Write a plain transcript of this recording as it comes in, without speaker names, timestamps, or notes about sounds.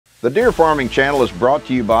The Deer Farming Channel is brought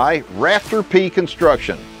to you by Rafter P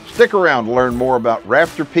Construction. Stick around to learn more about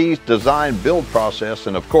Rafter P's design build process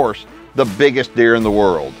and, of course, the biggest deer in the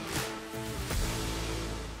world.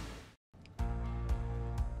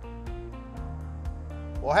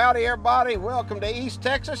 Well, howdy everybody. Welcome to East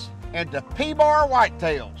Texas and to Bar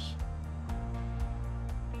Whitetails.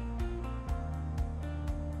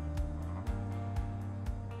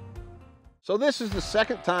 So this is the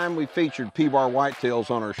second time we featured Bar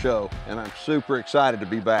Whitetails on our show, and I'm super excited to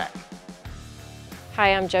be back.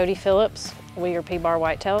 Hi, I'm Jody Phillips. We are Bar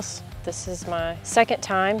Whitetails. This is my second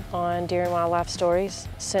time on Deer and Wildlife Stories.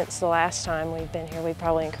 Since the last time we've been here, we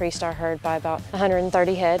probably increased our herd by about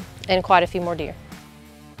 130 head and quite a few more deer.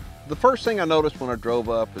 The first thing I noticed when I drove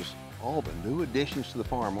up is all the new additions to the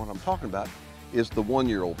farm. What I'm talking about is the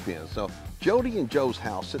one-year-old pen. So Jody and Joe's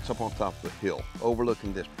house sits up on top of the hill,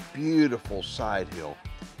 overlooking this beautiful side hill.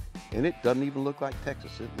 And it doesn't even look like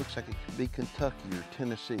Texas. It looks like it could be Kentucky or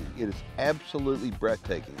Tennessee. It is absolutely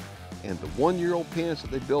breathtaking. And the one-year-old pens that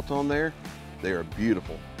they built on there, they are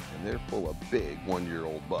beautiful. And they're full of big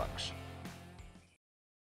one-year-old bucks.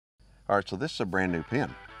 All right, so this is a brand new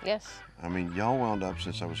pen. Yes. I mean, y'all wound up,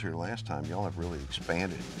 since I was here last time, y'all have really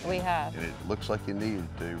expanded. We have. And it looks like you needed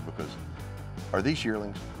to, because are these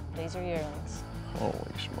yearlings? These are yearlings. Holy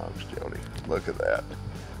smokes, Jody. Look at that.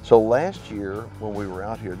 So last year when we were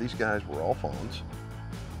out here, these guys were all fawns.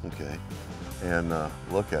 Okay. And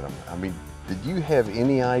look at them. I mean, did you have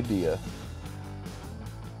any idea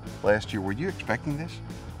last year, were you expecting this?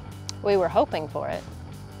 We were hoping for it.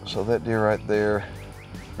 So that deer right there,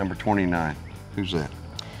 number 29, who's that?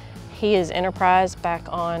 He is Enterprise back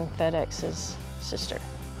on FedEx's sister.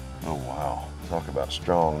 Oh, wow. Talk about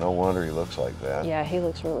strong. No wonder he looks like that. Yeah, he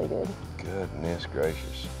looks really good. Goodness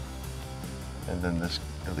gracious. And then this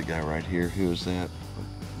other guy right here, who is that?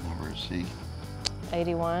 What number is he?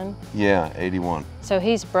 81. Yeah, 81. So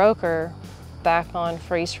he's Broker back on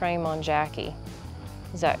freeze frame on Jackie.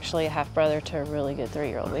 He's actually a half brother to a really good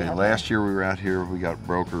 3-year-old. Okay, last year we were out here, we got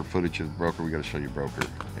Broker, footage of Broker. We got to show you Broker.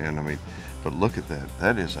 And I mean, but look at that.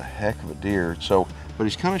 That is a heck of a deer. So, but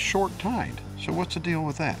he's kind of short-tined. So what's the deal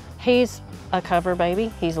with that? He's a cover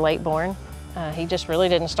baby. He's late born. He just really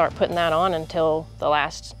didn't start putting that on until the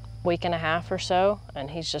last week and a half or so, and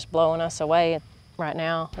he's just blowing us away right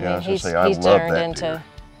now. Yeah, he's turned into,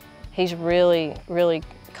 he's really, really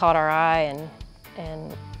caught our eye,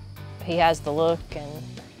 and he has the look, and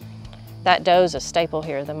that doe's a staple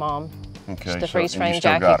here, the mom. Okay, the freeze frame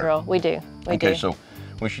Jackie girl. We do. We do. So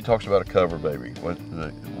when she talks about a cover baby,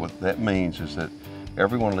 what that means is that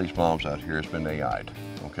every one of these moms out here has been AI'd,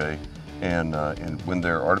 okay? And when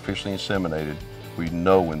they're artificially inseminated, we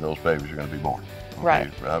know when those babies are going to be born.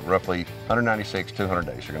 Okay? Right. Roughly 196, 200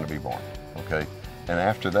 days are going to be born, okay? And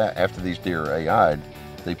after that, after these deer are AI'd,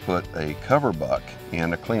 they put a cover buck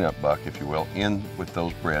in, a cleanup buck, if you will, in with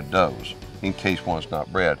those bred does, in case one's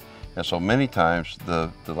not bred. And so many times,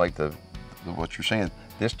 what you're saying,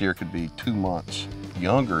 this deer could be 2 months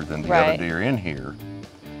younger than the other deer in here,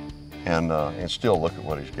 and still look at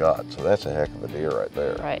what he's got. So that's a heck of a deer right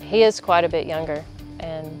there. Right, he is quite a bit younger,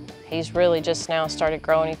 and he's really just now started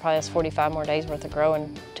growing. He probably has 45 more days worth of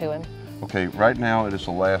growing to him. Okay, right now it is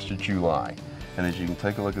the last of July. And as you can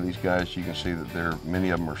take a look at these guys, you can see that many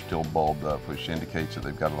of them are still bulbed up, which indicates that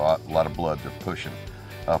they've got a lot of blood they're pushing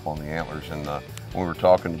up on the antlers. And when we were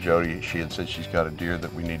talking to Jody, she had said she's got a deer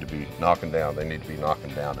that we need to be knocking down. They need to be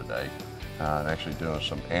knocking down today, and actually doing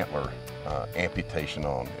some antler amputation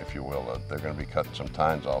on, if you will. They're going to be cutting some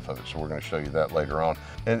tines off of it, so we're going to show you that later on.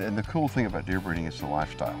 And the cool thing about deer breeding is the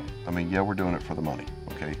lifestyle. I mean, yeah, we're doing it for the money,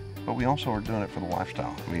 okay? But we also are doing it for the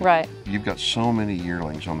lifestyle. I mean, you've got so many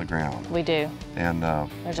yearlings on the ground. We do. And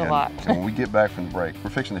there's a lot. And when we get back from the break,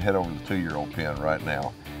 we're fixing to head over to the 2-year-old pen right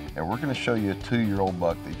now. And we're going to show you a 2-year-old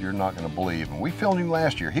buck that you're not going to believe. And we filmed him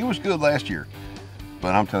last year. He was good last year,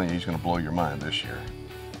 but I'm telling you, he's going to blow your mind this year.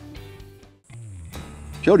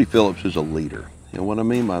 Jody Phillips is a leader. And what I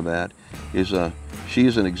mean by that is she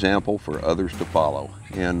is an example for others to follow.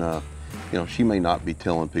 And you know, she may not be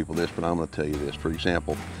telling people this, but I'm going to tell you this. For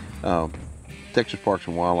example, Texas Parks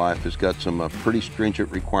and Wildlife has got some pretty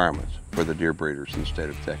stringent requirements for the deer breeders in the state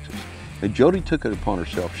of Texas. And Jody took it upon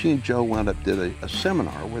herself. She and Joe wound up did a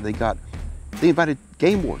seminar where they invited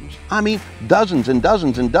game wardens. I mean, dozens and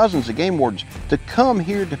dozens and dozens of game wardens to come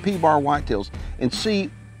here to Bar Whitetails and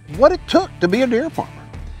see what it took to be a deer farmer.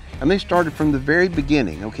 And they started from the very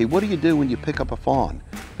beginning. Okay, what do you do when you pick up a fawn?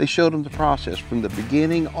 They showed them the process from the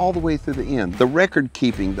beginning all the way through the end. The record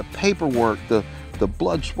keeping, the paperwork, the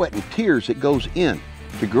blood, sweat, and tears that goes in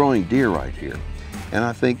to growing deer right here. And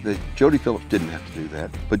I think that Jody Phillips didn't have to do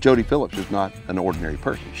that, but Jody Phillips is not an ordinary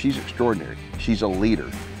person. She's extraordinary. She's a leader.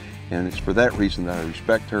 And it's for that reason that I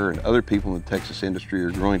respect her, and other people in the Texas industry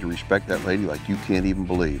are growing to respect that lady like you can't even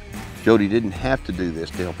believe. Jody didn't have to do this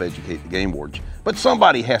to help educate the game wardens, but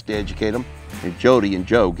somebody has to educate them, and Jody and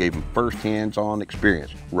Joe gave them first hands-on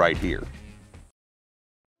experience right here.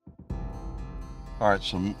 All right,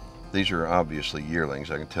 so these are obviously yearlings.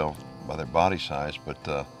 I can tell by their body size, but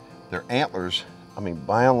their antlers, I mean,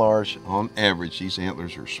 by and large, on average, these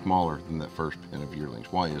antlers are smaller than that first pen of yearlings.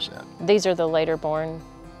 Why is that? These are the later born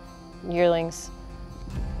yearlings,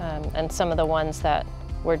 and some of the ones that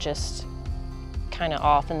were just kind of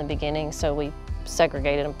off in the beginning, so we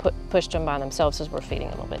segregated them, pushed them by themselves as we're feeding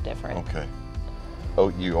a little bit different. Okay. Oh,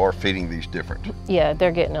 you are feeding these different? Yeah,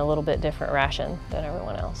 they're getting a little bit different ration than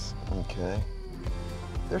everyone else. Okay.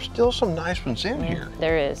 There's still some nice ones in here.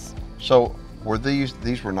 There is. So were these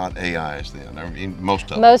were not AIs then? I mean, most of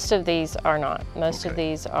them? Most of these are not. Most of Okay.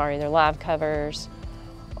 these are either live covers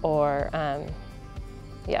or,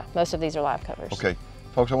 yeah, most of these are live covers. Okay,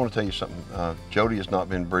 folks, I want to tell you something. Jody has not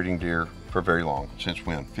been breeding deer for very long. Since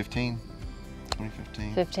when? 15?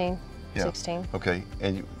 2015? 15, Yeah. 16. Okay,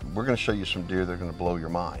 and we're going to show you some deer that are going to blow your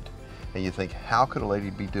mind. And you think, how could a lady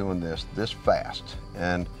be doing this fast?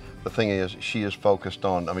 And the thing is, she is focused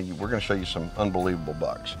on, I mean, we're going to show you some unbelievable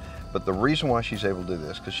bucks. But the reason why she's able to do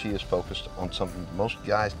this, because she is focused on something most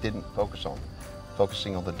guys didn't focus on,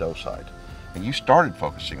 focusing on the doe side. And you started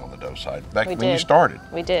focusing on the doe side back when you started.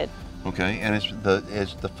 We did. Okay, and it's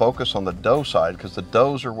the focus on the doe side, because the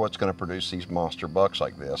does are what's going to produce these monster bucks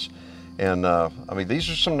like this. And I mean, these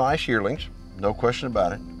are some nice yearlings, no question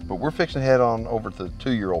about it. But we're fixing to head on over to the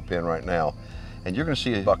 2-year-old pen right now, and you're going to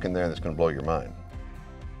see a buck in there that's going to blow your mind.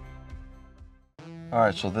 All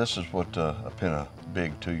right, so this is what a pen of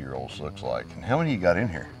big 2-year-olds looks like. And how many you got in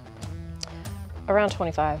here? Around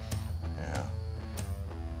 25. Yeah.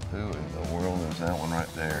 Who in the world is that one right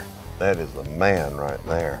there? That is the man right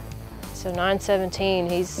there. So 917,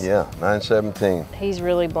 Yeah, 917. he's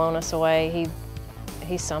really blown us away.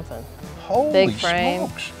 He's something. Holy Big frame.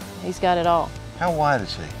 smokes. He's got it all. How wide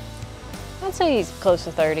is he? I'd say he's close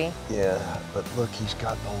to 30. Yeah, but look, he's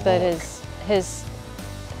got the look. But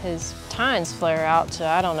his tines flare out to,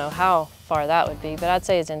 I don't know how far that would be, but I'd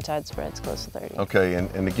say his inside spread's close to 30. Okay,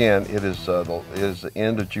 and again, it is the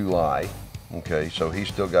end of July. Okay, so he's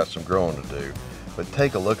still got some growing to do. But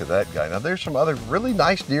take a look at that guy. Now there's some other really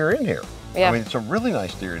nice deer in here. Yeah. I mean, some really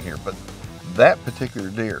nice deer in here, but that particular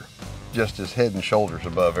deer just is head and shoulders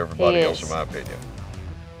above everybody else in my opinion.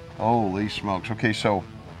 Holy smokes. Okay, so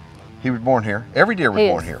he was born here. Every deer was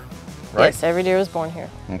born here, right? Yes, every deer was born here.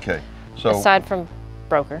 Okay, so aside from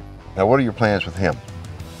Broker. now what are your plans with him?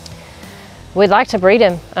 We'd like to breed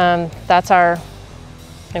him. That's our,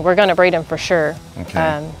 and we're going to breed him for sure.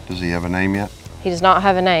 Okay, does he have a name yet? He does not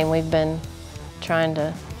have a name. We've been trying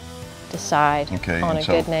to decide on a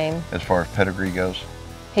good name. As far as pedigree goes?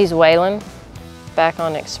 He's Waylon, back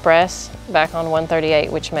on Express, back on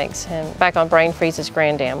 138, which makes him, back on Brain Freeze's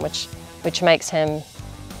Grand Dam, which makes him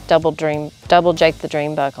double Jake the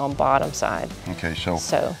Dream Buck on bottom side. Okay, so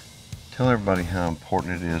tell everybody how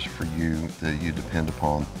important it is for you that you depend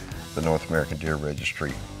upon the North American Deer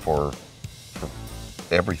Registry for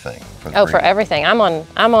everything. For everything. I'm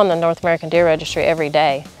on the North American Deer Registry every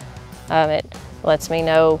day. It lets me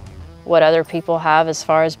know what other people have as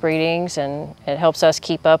far as breedings, and it helps us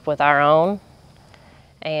keep up with our own.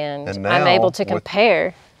 And now, I'm able to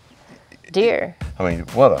compare deer. I mean,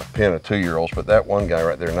 what a pen of 2-year-olds, but that one guy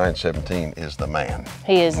right there, 917, is the man.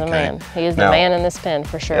 He is the man. He is the man in this pen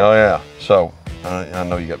for sure. Oh yeah, so I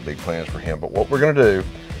know you got big plans for him, but what we're gonna do,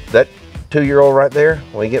 that 2-year-old right there,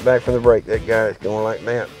 when you get back from the break, that guy is going like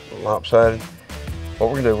that, lopsided. What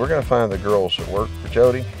we're gonna do, we're gonna find the girls that work for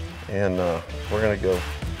Jody, and we're gonna go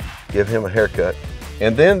give him a haircut.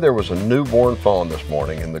 And then there was a newborn fawn this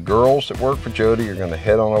morning, and the girls that work for Jody are gonna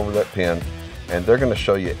head on over to that pen, and they're gonna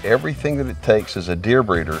show you everything that it takes as a deer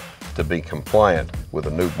breeder to be compliant with a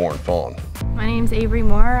newborn fawn. My name's Avery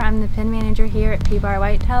Moore. I'm the pen manager here at Bar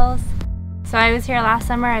Whitetails. So I was here last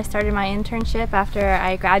summer. I started my internship after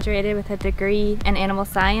I graduated with a degree in animal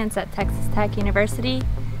science at Texas Tech University.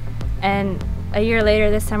 And a year later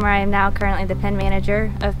this summer, I am now currently the pen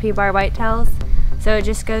manager of Bar Whitetails. So it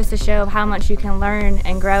just goes to show how much you can learn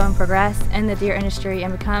and grow and progress in the deer industry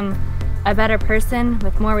and become a better person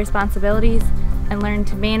with more responsibilities and learn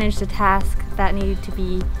to manage the tasks that need to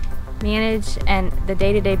be managed and the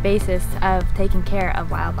day-to-day basis of taking care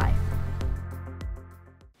of wildlife.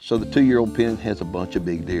 So the 2-year-old pen has a bunch of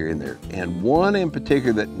big deer in there, and one in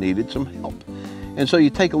particular that needed some help. And so you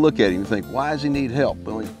take a look at him and think, why does he need help?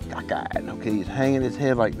 Well, he's cockeyed, okay, he's hanging his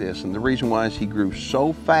head like this, and the reason why is he grew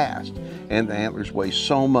so fast and the antlers weigh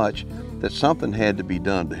so much that something had to be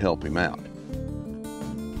done to help him out.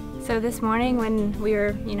 So this morning when we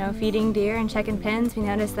were, feeding deer and checking pins, we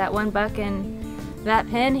noticed that one buck in that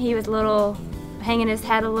pen, he was hanging his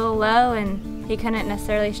head a little low, and he couldn't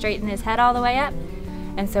necessarily straighten his head all the way up.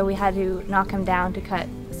 And so we had to knock him down to cut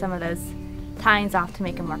some of those tines off to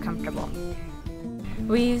make him more comfortable.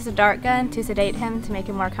 We used a dart gun to sedate him to make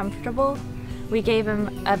him more comfortable. We gave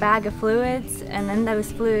him a bag of fluids, and in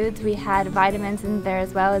those fluids we had vitamins in there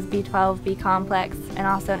as well as B12, B complex, and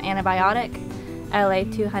also an antibiotic,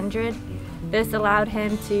 LA200. This allowed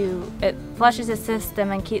him it flushes his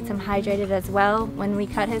system and keeps him hydrated as well when we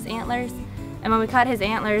cut his antlers. And when we cut his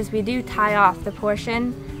antlers, we do tie off the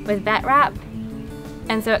portion with vet wrap,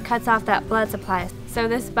 and so it cuts off that blood supply. So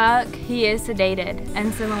this buck, he is sedated,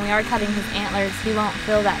 and so when we are cutting his antlers, he won't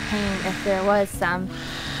feel that pain if there was some.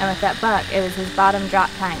 And with that buck, it was his bottom drop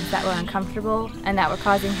tines that were uncomfortable and that were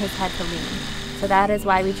causing his head to lean. So that is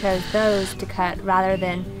why we chose those to cut rather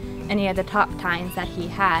than any of the top tines that he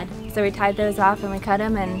had. So we tied those off and we cut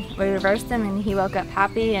him and we reversed him, and he woke up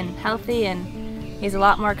happy and healthy, and he's a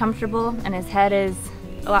lot more comfortable and his head is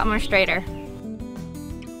a lot more straighter.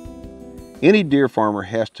 Any deer farmer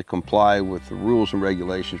has to comply with the rules and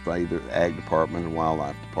regulations by either the Ag Department or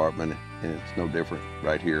Wildlife Department, and it's no different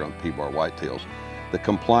right here on Bar Whitetails. The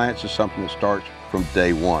compliance is something that starts from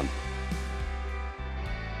day one.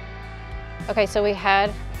 Okay, so we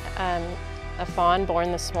had a fawn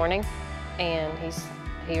born this morning, and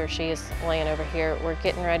he or she is laying over here. We're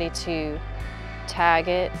getting ready to tag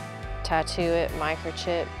it, tattoo it,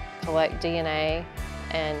 microchip, collect DNA,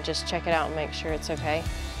 and just check it out and make sure it's okay.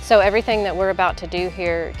 So everything that we're about to do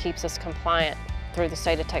here keeps us compliant through the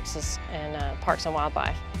state of Texas and Parks and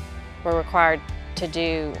Wildlife. We're required to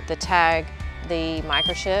do the tag, the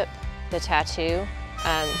microchip, the tattoo.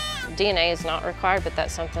 DNA is not required, but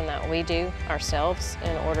that's something that we do ourselves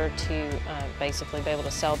in order to basically be able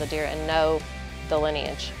to sell the deer and know the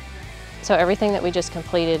lineage. So everything that we just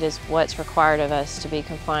completed is what's required of us to be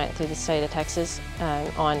compliant through the state of Texas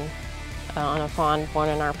on a fawn born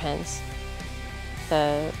in our pens.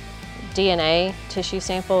 The DNA tissue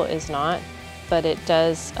sample is not, but it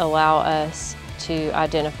does allow us to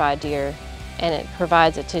identify deer, and it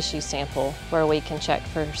provides a tissue sample where we can check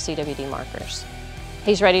for CWD markers.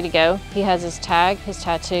 He's ready to go. He has his tag, his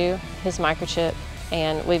tattoo, his microchip,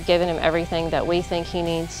 and we've given him everything that we think he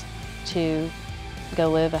needs to go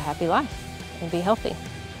live a happy life and be healthy.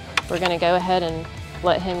 We're gonna go ahead and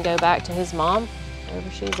let him go back to his mom, wherever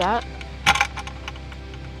she's at.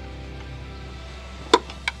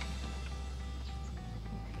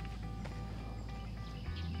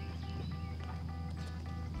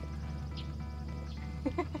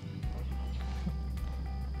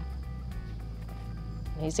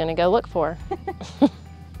 He's gonna go look for her.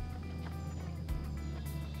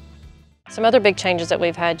 Some other big changes that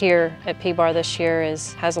we've had here at Bar this year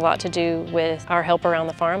has a lot to do with our help around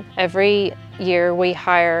the farm. Every year we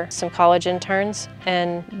hire some college interns,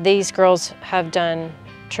 and these girls have done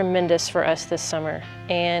tremendous for us this summer.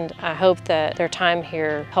 And I hope that their time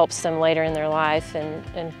here helps them later in their life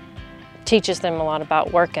and teaches them a lot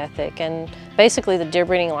about work ethic and basically the deer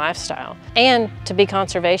breeding lifestyle, and to be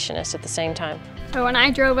conservationists at the same time. So when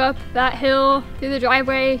I drove up that hill through the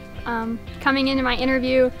driveway, coming into my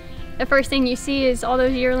interview, the first thing you see is all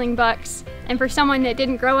those yearling bucks. And for someone that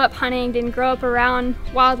didn't grow up hunting, didn't grow up around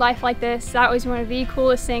wildlife like this, that was one of the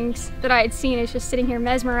coolest things that I had seen, is just sitting here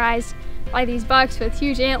mesmerized by these bucks with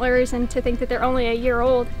huge antlers, and to think that they're only a year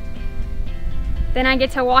old. Then I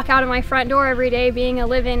get to walk out of my front door every day being a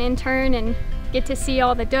live-in intern and get to see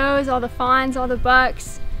all the does, all the fawns, all the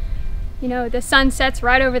bucks. You know, the sun sets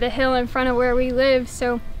right over the hill in front of where we live,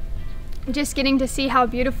 so just getting to see how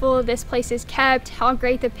beautiful this place is kept, how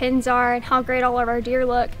great the pins are, and how great all of our deer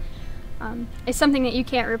look is something that you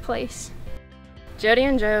can't replace. Jody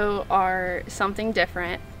and Joe are something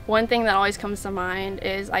different. One thing that always comes to mind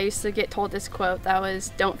is I used to get told this quote that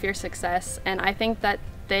was, "Don't fear success," and I think that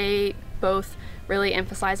they both really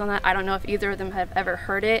emphasize on that. I don't know if either of them have ever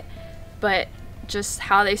heard it, but just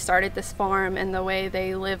how they started this farm and the way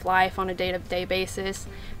they live life on a day-to-day basis,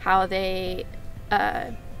 how they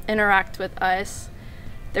interact with us,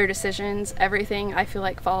 their decisions, everything I feel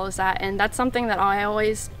like follows that. And that's something that I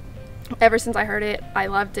always, ever since I heard it, I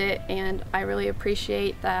loved it, and I really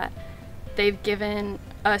appreciate that they've given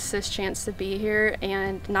us this chance to be here,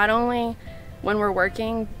 and not only when we're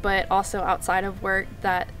working but also outside of work,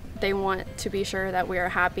 that they want to be sure that we are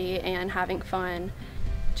happy and having fun.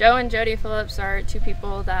 Joe and Jody Phillips are two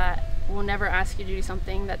people that will never ask you to do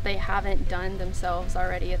something that they haven't done themselves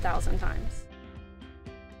already 1,000 times.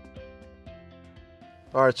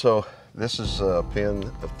 All right, so this is a pen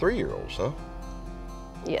of 3-year-olds, huh?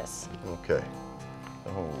 Yes. Okay.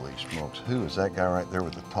 Holy smokes, who is that guy right there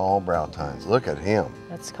with the tall brow tines? Look at him.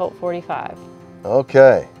 That's Colt 45.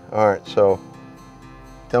 Okay, all right, so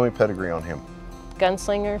tell me pedigree on him.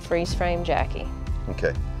 Gunslinger, freeze frame, Jackie.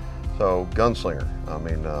 Okay, so gunslinger, I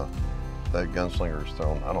mean, that gunslinger is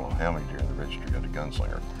thrown, I don't know how many deer in the registry got a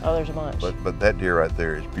gunslinger. Oh, there's a bunch. But that deer right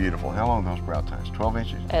there is beautiful. How long are those brow tines? 12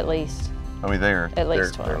 inches? At least. I mean, At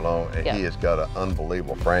least 12. They're long, and Yeah. he has got an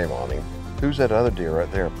unbelievable frame on him. Who's that other deer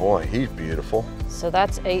right there? Boy, he's beautiful. So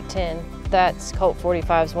that's 810. That's Colt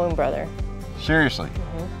 45's wound brother. Seriously?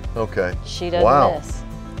 Okay. She doesn't Wow. miss.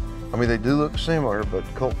 I mean, they do look similar, but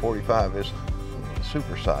Colt 45 is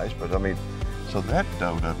super sized, but I mean, so that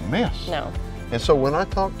doe doesn't miss. No. And so when I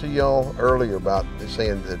talked to y'all earlier about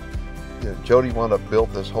saying that Jody wound up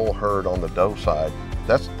built this whole herd on the doe side,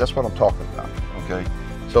 that's what I'm talking about, okay?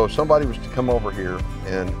 So if somebody was to come over here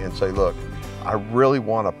and say, look, I really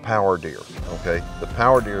want a power deer, okay? The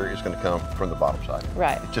power deer is gonna come from the bottom side.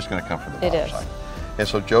 Right. It's just gonna come from the It bottom is. side. And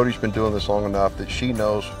so Jody's been doing this long enough that she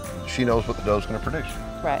knows what the doe's gonna produce.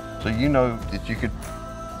 Right. So you know that you could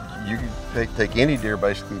take any deer,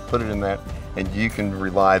 basically put it in that, and you can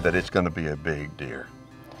rely that it's going to be a big deer.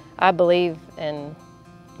 I believe in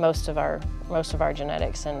most of our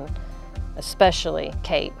genetics, and especially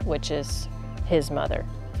Kate, which is his mother,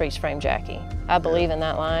 freeze frame Jackie. I believe in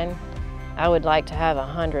that line. I would like to have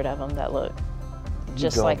 100 of them that look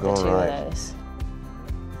just like the two right. of those.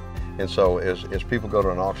 And so as people go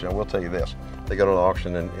to an auction, I will tell you this, they go to an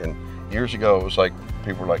auction and years ago it was like,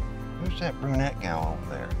 people were like, who's that brunette gal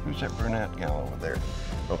over there? Who's that brunette gal over there?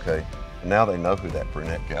 Okay, and now they know who that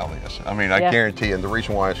brunette gal is. I mean, I guarantee you, and the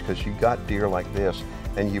reason why is because you got deer like this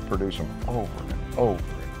and you produce them over and over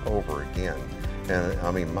and over again. And I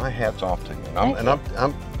mean, my hat's off to you. And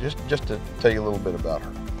I'm just to tell you a little bit about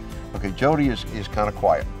her. Okay, Jody is kind of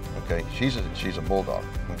quiet. Okay, she's a bulldog.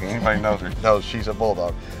 Okay, anybody knows she's a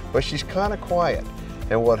bulldog, but she's kind of quiet.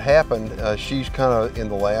 And what happened, she's kind of, in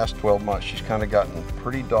the last 12 months, she's kind of gotten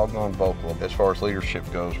pretty doggone vocal as far as leadership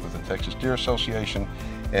goes with the Texas Deer Association,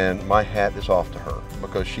 and my hat is off to her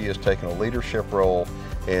because she has taken a leadership role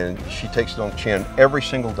and she takes it on the chin every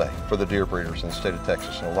single day for the deer breeders in the state of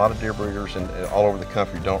Texas. And a lot of deer breeders all over the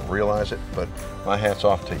country don't realize it, but my hat's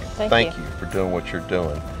off to you. Thank you for doing what you're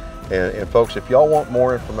doing. And folks, if y'all want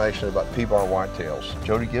more information about Bar Whitetails,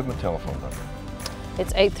 Jody, give them a telephone number.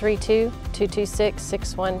 It's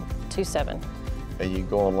 832-226-6127. And you can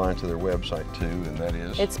go online to their website too, and that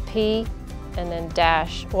is? It's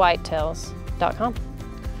p-whitetails.com.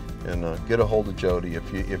 And get a hold of Jody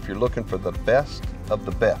if you're looking for the best of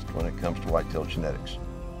the best when it comes to whitetail genetics.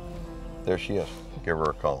 There she is. Give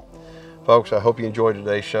her a call. Folks, I hope you enjoyed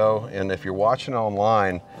today's show, and if you're watching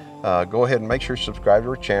online, go ahead and make sure you subscribe to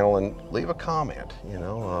our channel and leave a comment. You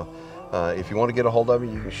know, if you want to get a hold of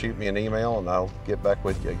me, you can shoot me an email and I'll get back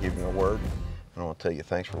with you. I'll give you a word. And I want to tell you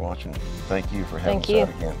thanks for watching. Thank you for having us out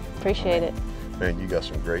again. Appreciate it. Man, you got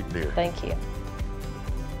some great deer. Thank you.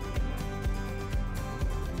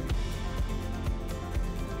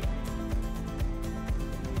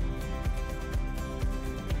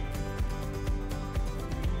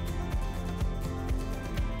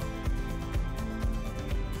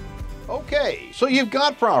 Okay, so you've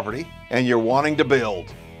got property and you're wanting to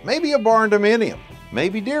build. Maybe a barn dominium,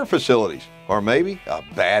 maybe deer facilities, or maybe a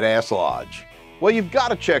badass lodge. Well, you've got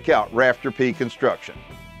to check out Rafter P Construction.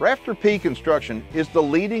 Rafter P Construction is the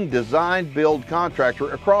leading design build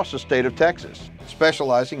contractor across the state of Texas.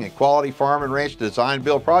 Specializing in quality farm and ranch design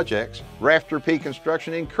build projects, Rafter P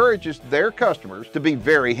Construction encourages their customers to be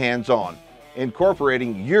very hands-on,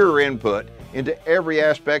 incorporating your input into every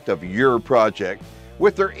aspect of your project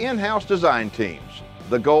with their in-house design teams.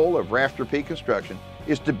 The goal of Rafter P Construction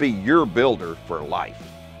is to be your builder for life.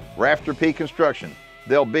 Rafter P Construction,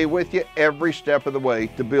 they'll be with you every step of the way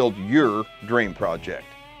to build your dream project.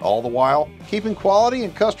 All the while, keeping quality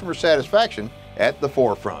and customer satisfaction at the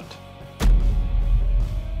forefront.